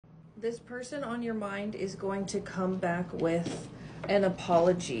This person on your mind is going to come back with an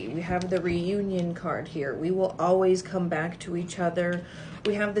apology. We have the reunion card here. We will always come back to each other.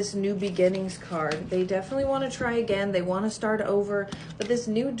 We have this new beginnings card. They definitely want to try again. They want to start over. But this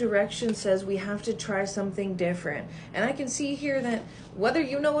new direction says we have to try something different. And I can see here that whether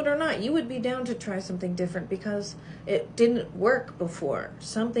you know it or not, you would be down to try something different because it didn't work before.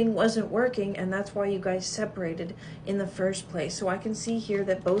 Something wasn't working, and that's why you guys separated in the first place. So I can see here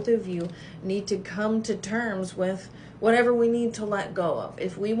that both of you need to come to terms with whatever we need to let go of.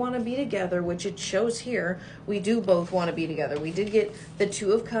 If we want to be together, which it shows here, we do both want to be together. We did get the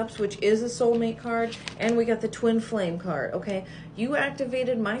Two of Cups, which is a soulmate card, and we got the Twin Flame card, okay? You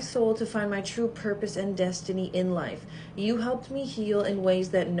activated my soul to find my true purpose and destiny in life. You helped me heal in ways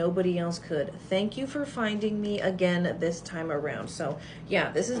that nobody else could. Thank you for finding me again this time around. So,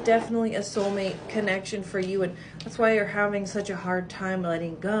 yeah, this is definitely a soulmate connection for you, and that's why you're having such a hard time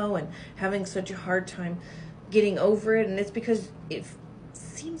letting go and having such a hard time getting over it. And it's because it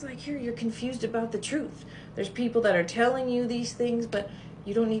seems like here you're confused about the truth. There's people that are telling you these things, but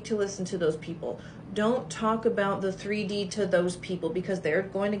you don't need to listen to those people. Don't talk about the 3D to those people because they're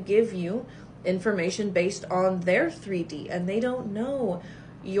going to give you information based on their 3D, and they don't know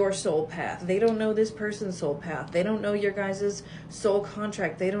your soul path. They don't know this person's soul path. They don't know your guys' soul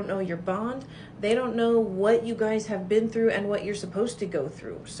contract. They don't know your bond. They don't know what you guys have been through and what you're supposed to go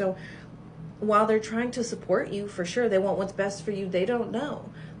through. So while they're trying to support you, for sure, they want what's best for you, they don't know.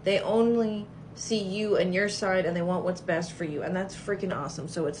 They only see you and your side, and they want what's best for you, and that's freaking awesome.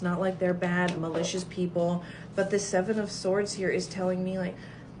 So it's not like they're bad, malicious people, but the Seven of Swords here is telling me, like,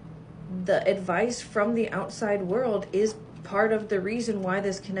 the advice from the outside world is part of the reason why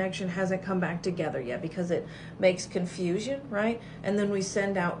this connection hasn't come back together yet, because it makes confusion, right? And then we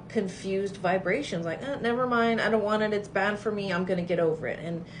send out confused vibrations, like, never mind, I don't want it, it's bad for me, I'm gonna get over it.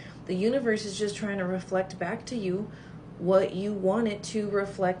 And the universe is just trying to reflect back to you what you want it to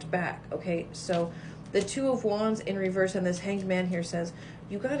reflect back, okay? So the Two of Wands in reverse and this Hanged Man here says,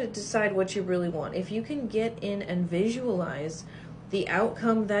 you got to decide what you really want. If you can get in and visualize the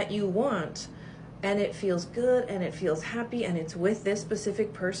outcome that you want, and it feels good, and it feels happy, and it's with this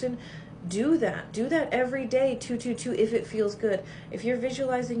specific person, do that. Do that every day, 222, if it feels good. If you're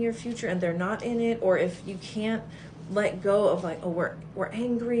visualizing your future and they're not in it, or if you can't let go of, like, oh, we're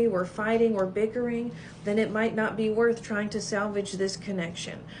angry, we're fighting, we're bickering, then it might not be worth trying to salvage this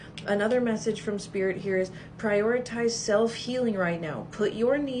connection. Another message from Spirit here is prioritize self-healing right now. Put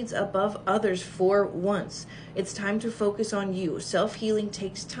your needs above others for once. It's time to focus on you. Self-healing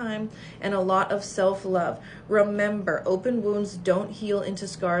takes time and a lot of self-love. Remember, open wounds don't heal into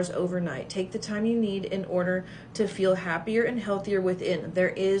scars overnight. Take the time you need in order to feel happier and healthier within. There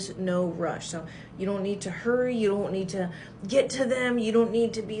is no rush. So you don't need to hurry. You don't need to get to them. You don't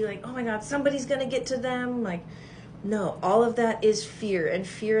need to be like, oh my God, somebody's going to get to them. Like, no, all of that is fear, and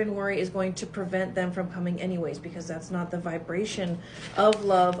fear and worry is going to prevent them from coming anyways, because that's not the vibration of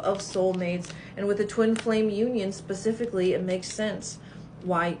love, of soulmates. And with the Twin Flame union specifically, it makes sense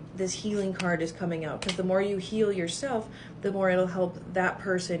why this healing card is coming out, because the more you heal yourself, the more it'll help that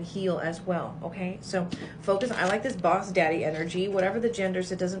person heal as well. Okay, so focus. I like this boss daddy energy. Whatever the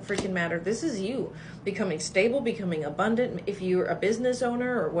genders, it doesn't freaking matter. This is you becoming stable, becoming abundant. If you're a business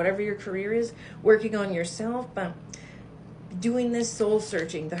owner or whatever your career is, working on yourself, but doing this soul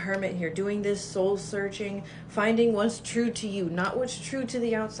searching, the Hermit here, doing this soul searching, finding what's true to you, not what's true to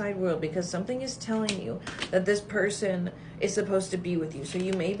the outside world, because something is telling you that this person is supposed to be with you. So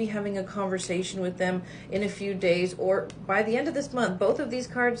you may be having a conversation with them in a few days, or by the end of this month. Both of these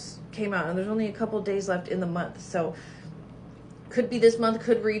cards came out, and there's only a couple days left in the month. So could be this month,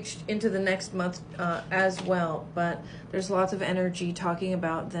 could reach into the next month as well. But there's lots of energy talking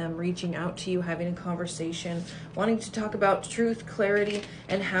about them reaching out to you, having a conversation, wanting to talk about truth, clarity,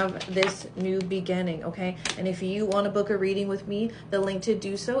 and have this new beginning, okay? And if you want to book a reading with me, the link to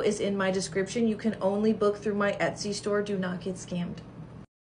do so is in my description. You can only book through my Etsy store. Do not get scammed.